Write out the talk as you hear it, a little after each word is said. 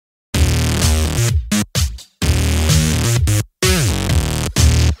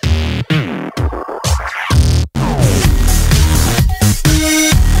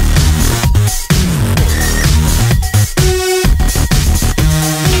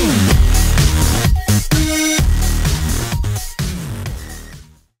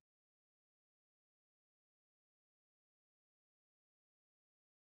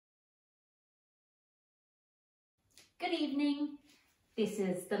Good evening. This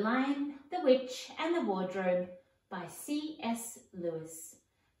is The Lion, the Witch and the Wardrobe by C.S. Lewis.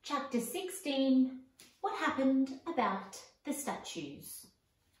 Chapter 16, What Happened About the Statues.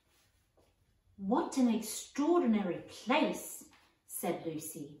 "What an extraordinary place," said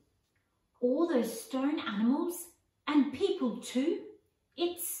Lucy. "All those stone animals and people too.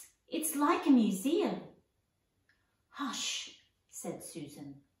 It's like a museum." "Hush," said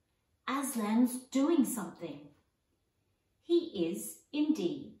Susan. "Aslan's doing something." He is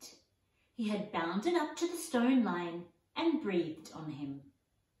indeed. He had bounded up to the stone lion and breathed on him.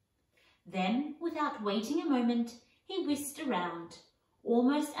 Then, without waiting a moment, he whisked around,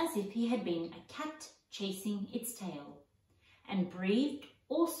 almost as if he had been a cat chasing its tail, and breathed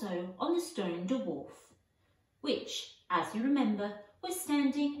also on the stone dwarf, which, as you remember, was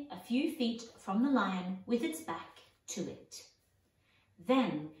standing a few feet from the lion with its back to it.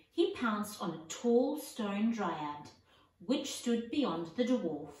 Then he pounced on a tall stone dryad, which stood beyond the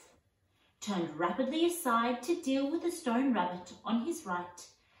dwarf, turned rapidly aside to deal with the stone rabbit on his right,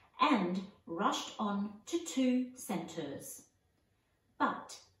 and rushed on to two centaurs.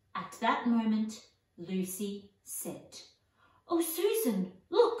 But at that moment, Lucy said, "Oh, Susan,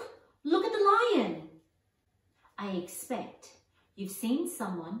 look at the lion." "I expect you've seen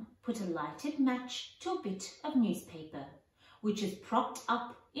someone put a lighted match to a bit of newspaper, which is propped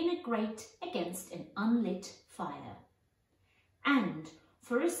up in a grate against an unlit fire. And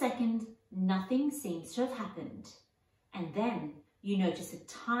for a second, nothing seems to have happened. And then you notice a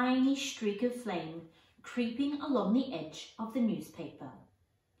tiny streak of flame creeping along the edge of the newspaper.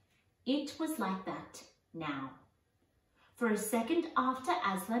 It was like that now. For a second after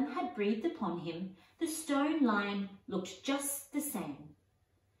Aslan had breathed upon him, the stone lion looked just the same.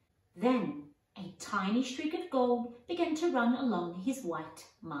 Then a tiny streak of gold began to run along his white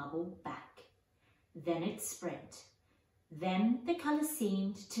marble back. Then it spread. Then the colour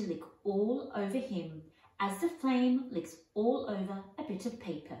seemed to lick all over him as the flame licks all over a bit of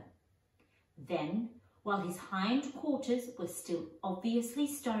paper. Then, while his hind quarters were still obviously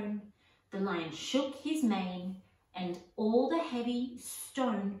stone, the lion shook his mane and all the heavy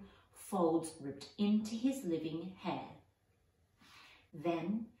stone folds ripped into his living hair.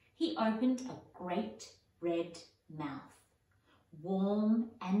 Then he opened a great red mouth,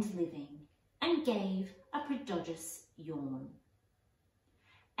 warm and living, and gave a prodigious yawn.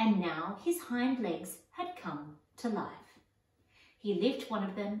 And now his hind legs had come to life. He lifted one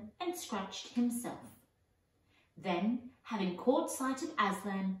of them and scratched himself. Then, having caught sight of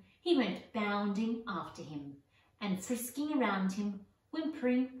Aslan, he went bounding after him and frisking around him,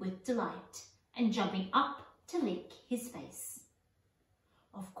 whimpering with delight and jumping up to lick his face.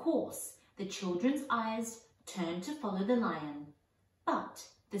 Of course, the children's eyes turned to follow the lion, but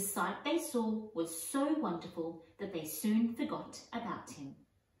the sight they saw was so wonderful that they soon forgot about him.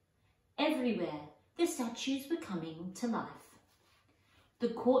 Everywhere, the statues were coming to life.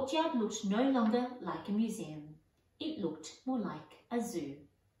 The courtyard looked no longer like a museum. It looked more like a zoo.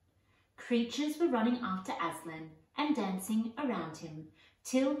 Creatures were running after Aslan and dancing around him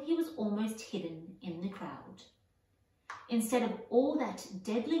till he was almost hidden in the crowd. Instead of all that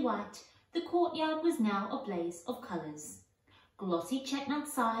deadly white, the courtyard was now a blaze of colours. Glossy chestnut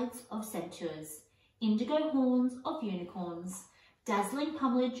sides of centaurs, indigo horns of unicorns, dazzling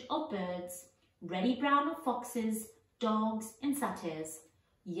plumage of birds, reddy brown of foxes, dogs and satyrs,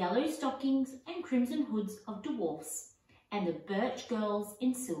 yellow stockings and crimson hoods of dwarfs, and the birch girls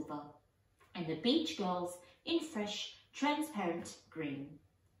in silver, and the beech girls in fresh, transparent green,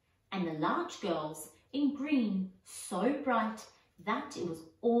 and the larch girls in green so bright that it was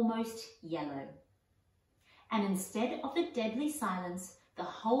almost yellow. And instead of the deadly silence, the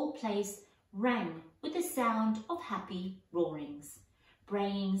whole place rang with the sound of happy roarings,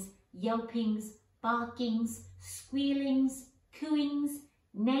 brayings, yelpings, barkings, squealings, cooings,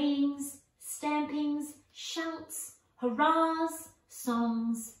 neighings, stampings, shouts, hurrahs,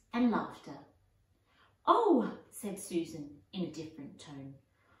 songs and laughter. "Oh," said Susan in a different tone.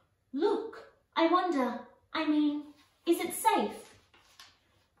 "Look, is it safe?"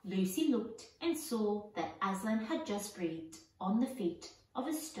 Lucy looked and saw that Aslan had just breathed on the feet of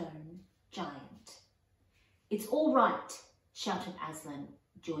a stone giant. "It's all right," shouted Aslan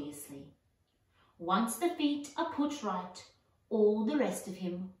joyously. "Once the feet are put right, all the rest of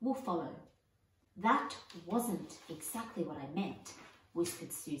him will follow." "That wasn't exactly what I meant,"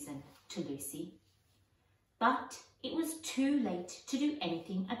 whispered Susan to Lucy. But it was too late to do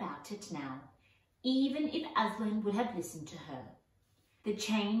anything about it now, even if Aslan would have listened to her. The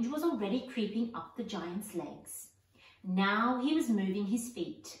change was already creeping up the giant's legs. Now he was moving his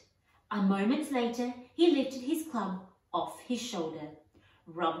feet. A moment later, he lifted his club off his shoulder,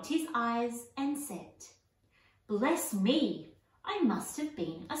 rubbed his eyes and said, "Bless me, I must have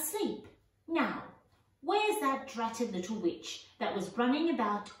been asleep. Now, where's that dratted little witch that was running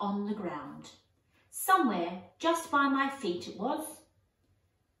about on the ground? Somewhere just by my feet it was."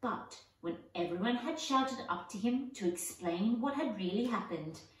 But when everyone had shouted up to him to explain what had really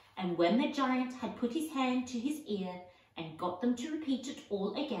happened, and when the giant had put his hand to his ear and got them to repeat it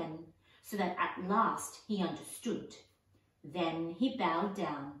all again, so that at last he understood, then he bowed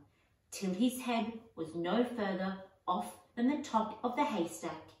down till his head was no further off than the top of the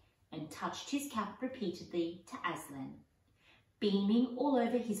haystack, and touched his cap repeatedly to Aslan, beaming all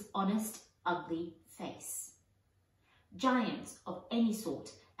over his honest, ugly face. Giants of any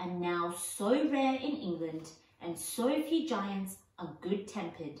sort are now so rare in England, and so few giants are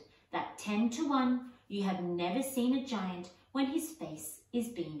good-tempered, that 10 to 1 you have never seen a giant when his face is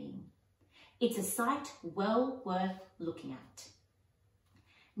beaming. It's a sight well worth looking at.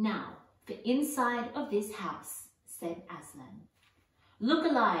 "Now, for inside of this house," said Aslan. "Look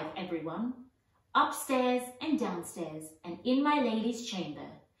alive, everyone. Upstairs and downstairs and in my lady's chamber.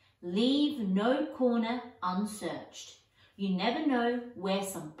 Leave no corner unsearched. You never know where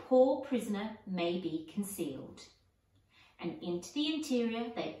some poor prisoner may be concealed." And into the interior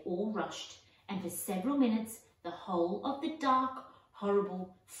they all rushed, and for several minutes the whole of the dark,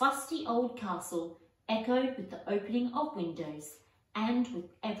 horrible, fusty old castle echoed with the opening of windows, and with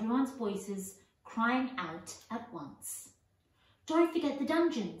everyone's voices crying out at once, "Don't forget the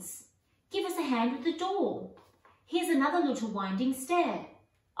dungeons. Give us a hand with the door. Here's another little winding stair.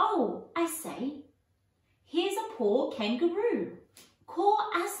 Oh, I say, here's a poor kangaroo.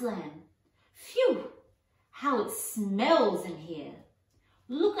 Call Aslan. Phew, how it smells in here.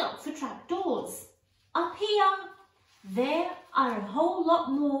 Look out for trapdoors. Up here, there are a whole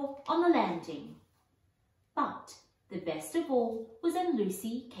lot more on the landing." But the best of all was when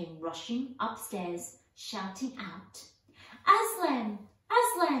Lucy came rushing upstairs, shouting out, "Aslan,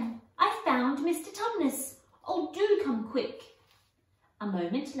 Aslan, I found Mr. Tumnus. Oh, do come quick." A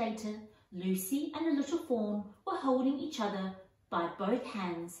moment later, Lucy and the little fawn were holding each other by both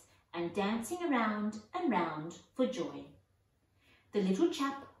hands and dancing around and round for joy. The little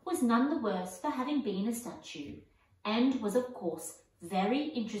chap was none the worse for having been a statue, and was of course very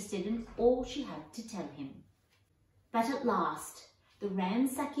interested in all she had to tell him. But at last, the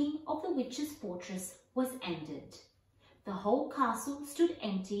ransacking of the witch's fortress was ended. The whole castle stood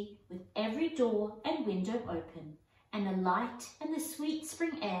empty, with every door and window open, and the light and the sweet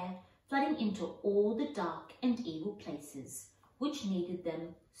spring air flooding into all the dark and evil places which needed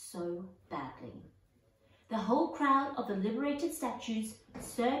them so badly. The whole crowd of the liberated statues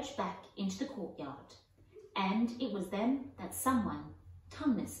surged back into the courtyard, and it was then that someone,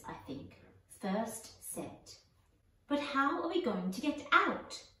 Tumnus I think, first said, "But how are we going to get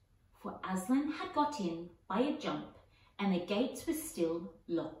out?" For Aslan had got in by a jump, and the gates were still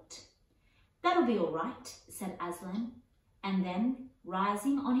locked. "That'll be all right," said Aslan, and then,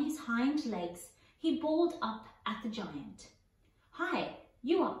 rising on his hind legs, he bawled up at the giant. "Hi,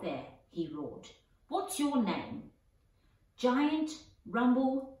 you up there," he roared. "What's your name?" "Giant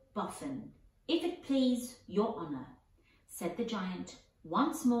Rumble Buffin, if it please your honour," said the giant,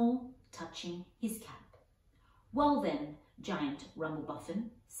 once more touching his cap. "Well then, Giant Rumble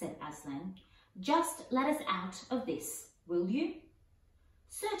Buffin," said Aslan, "just let us out of this, will you?"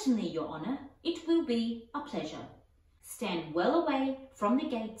 "Certainly, your honour, it will be a pleasure. Stand well away from the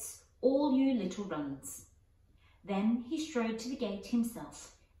gates, all you little runs." Then he strode to the gate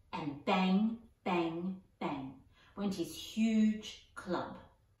himself, and bang, bang, bang went his huge club.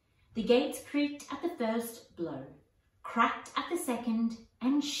 The gates creaked at the first blow, cracked at the second,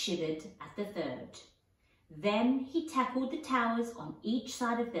 and shivered at the third. Then he tackled the towers on each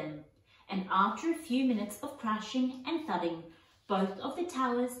side of them, and after a few minutes of crashing and thudding, both of the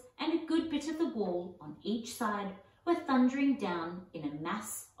towers and a good bit of the wall on each side were thundering down in a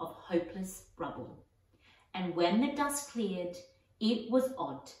mass of hopeless rubble. And when the dust cleared, it was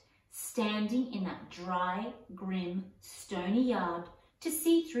odd, standing in that dry, grim, stony yard, to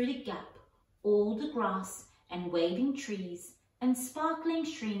see through the gap all the grass and waving trees and sparkling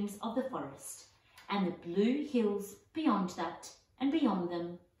streams of the forest, and the blue hills beyond that, and beyond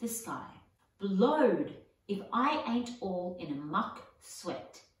them the sky. "Blowed if I ain't all in a muck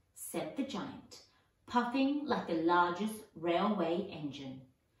sweat," said the giant, puffing like the largest railway engine.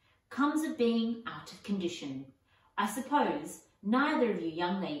 "Comes of being out of condition. I suppose neither of you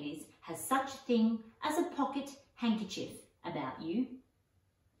young ladies has such a thing as a pocket handkerchief about you?"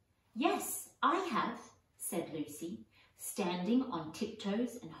 "Yes, I have," said Lucy, standing on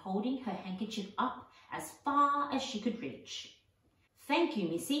tiptoes and holding her handkerchief up as far as she could reach. "Thank you,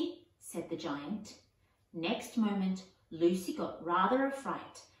 Missy," said the giant. Next moment, Lucy got rather a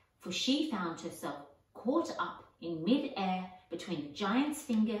fright, for she found herself caught up in mid-air between the giant's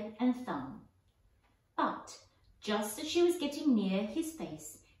finger and thumb. But just as she was getting near his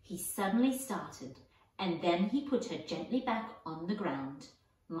face, he suddenly started, and then he put her gently back on the ground,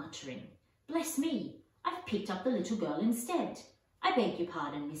 muttering, "Bless me, I've picked up the little girl instead. I beg your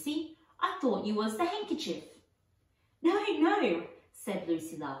pardon, Missy. I thought you was the handkerchief." "No, no," said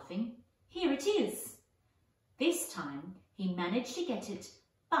Lucy, laughing. "Here it is." This time he managed to get it,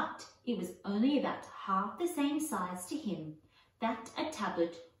 but it was only about half the same size to him that a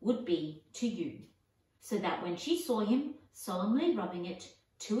tablet would be to you, so that when she saw him solemnly rubbing it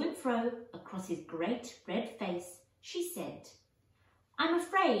to and fro across his great red face, she said, "I'm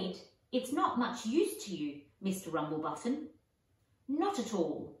afraid it's not much use to you, Mr. Rumble-Button." "Not at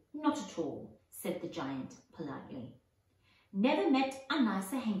all, not at all," said the giant politely. "Never met a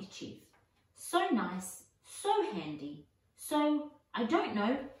nicer handkerchief. So nice, so handy, so I don't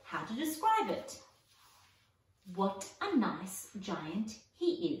know how to describe it." "What a nice giant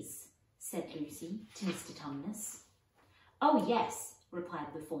he is," said Lucy to Mr. Tumnus. "Oh yes,"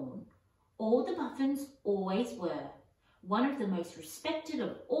 replied the fawn. "All the Buffons always were. One of the most respected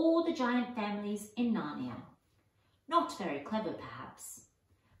of all the giant families in Narnia. Not very clever, perhaps,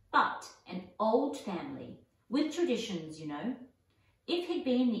 but an old family, with traditions, you know. If he'd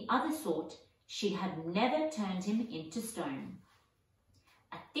been the other sort, she'd have never turned him into stone."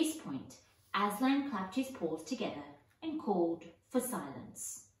 At this point, Aslan clapped his paws together and called for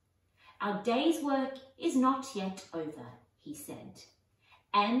silence. "Our day's work is not yet over," he said.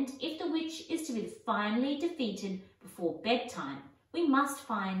 "And if the witch is to be finally defeated before bedtime, we must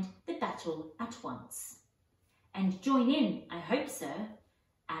find the battle at once." "And join in, I hope, sir,"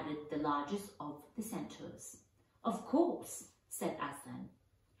 added the largest of the centaurs. "Of course," said Aslan.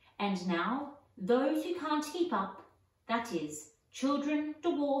 "And now, those who can't keep up, that is, children,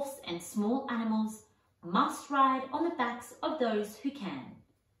 dwarfs and small animals, must ride on the backs of those who can,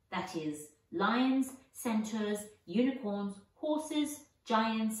 that is, lions, centaurs, unicorns, horses,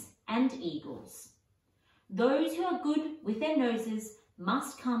 giants and eagles. Those who are good with their noses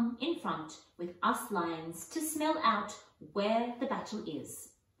must come in front with us lions to smell out where the battle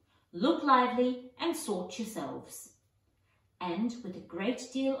is. Look lively and sort yourselves." And with a great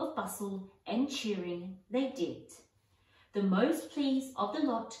deal of bustle and cheering they did. The most pleased of the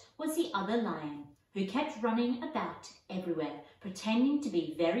lot was the other lion, who kept running about everywhere, pretending to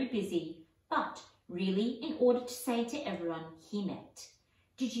be very busy, but really in order to say to everyone he met,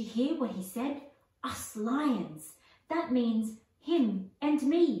 "Did you hear what he said? Us lions. That means him and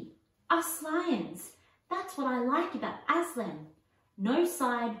me. Us lions. That's what I like about Aslan. No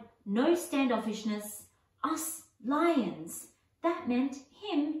side, no standoffishness. Us lions. That meant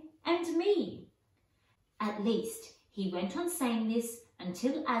him and me." At least he went on saying this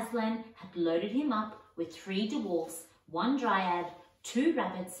until Aslan had loaded him up with 3 dwarfs, 1 dryad, 2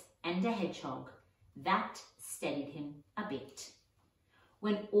 rabbits and a hedgehog. That steadied him a bit.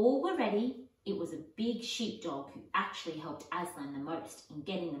 When all were ready, it was a big sheepdog who actually helped Aslan the most in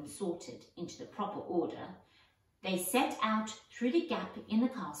getting them sorted into the proper order. They set out through the gap in the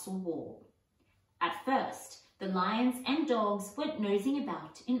castle wall. At first, the lions and dogs went nosing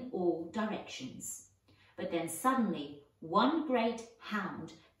about in all directions. But then suddenly, one great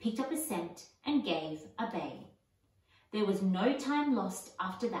hound picked up a scent and gave a bay. There was no time lost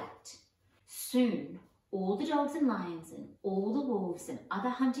after that. Soon, all the dogs and lions and all the wolves and other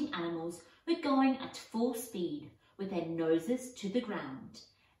hunting animals were going at full speed with their noses to the ground,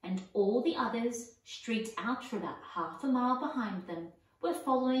 and all the others, streaked out for about half a mile behind them, were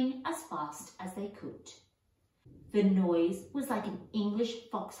following as fast as they could. The noise was like an English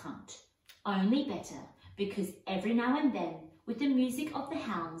fox hunt, only better, because every now and then, with the music of the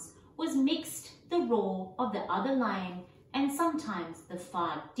hounds, was mixed the roar of the other lion and sometimes the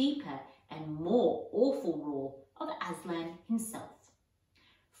far deeper and more awful roar of Aslan himself.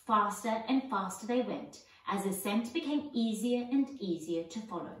 Faster and faster they went, as the scent became easier and easier to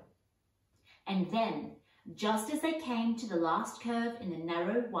follow. And then, just as they came to the last curve in the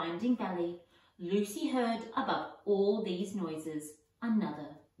narrow, winding valley, Lucy heard above all these noises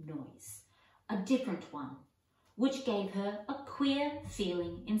another noise, a different one, which gave her a queer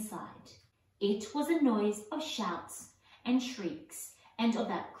feeling inside. It was a noise of shouts and shrieks and of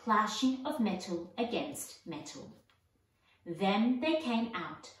that clashing of metal against metal. Then they came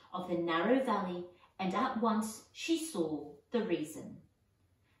out of the narrow valley, and at once she saw the reason.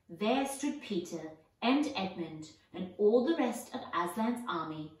 There stood Peter and Edmund and all the rest of Aslan's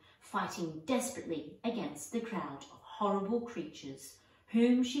army, fighting desperately against the crowd of horrible creatures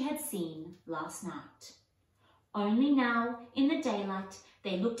whom she had seen last night. Only now, in the daylight,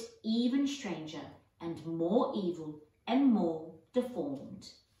 they looked even stranger and more evil and more deformed.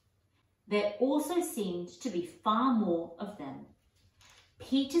 There also seemed to be far more of them.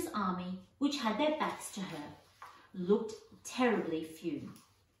 Peter's army, which had their backs to her, looked terribly few,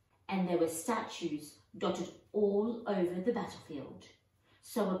 and there were statues dotted all over the battlefield.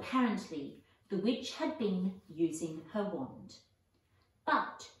 So apparently the witch had been using her wand.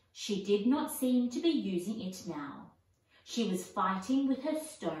 But she did not seem to be using it now. She was fighting with her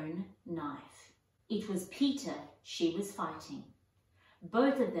stone knife. It was Peter she was fighting,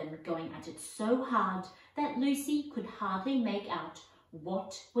 both of them going at it so hard that Lucy could hardly make out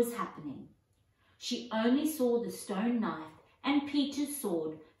what was happening. She only saw the stone knife and Peter's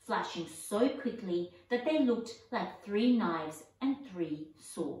sword flashing so quickly that they looked like 3 knives and 3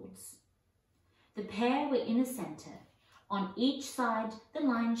 swords. The pair were in the centre. On each side the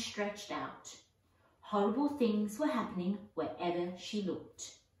line stretched out. Horrible things were happening wherever she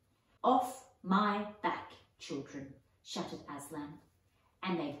looked. "Off my back, children," shouted Aslan,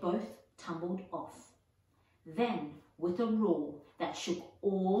 and they both tumbled off. Then, with a roar that shook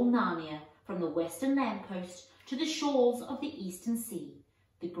all Narnia from the western lamppost to the shores of the eastern sea,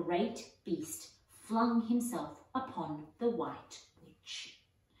 the great beast flung himself upon the White Witch.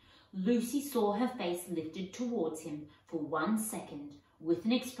 Lucy saw her face lifted towards him for 1 second with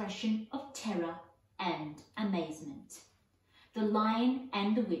an expression of terror and amazement. The lion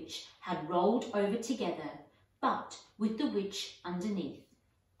and the witch had rolled over together, but with the witch underneath,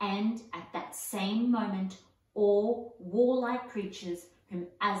 and at that same moment all warlike creatures whom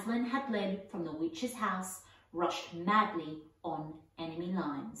Aslan had led from the witch's house rushed madly on enemy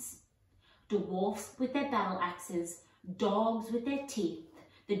lines. Dwarfs with their battle axes, dogs with their teeth,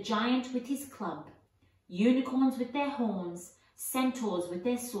 the giant with his club, unicorns with their horns, centaurs with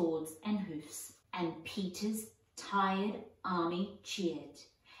their swords and hoofs, and Peter's tired army cheered,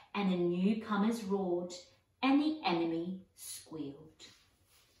 and the newcomers roared, and the enemy squealed.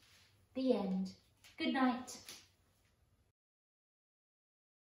 The end. Good night.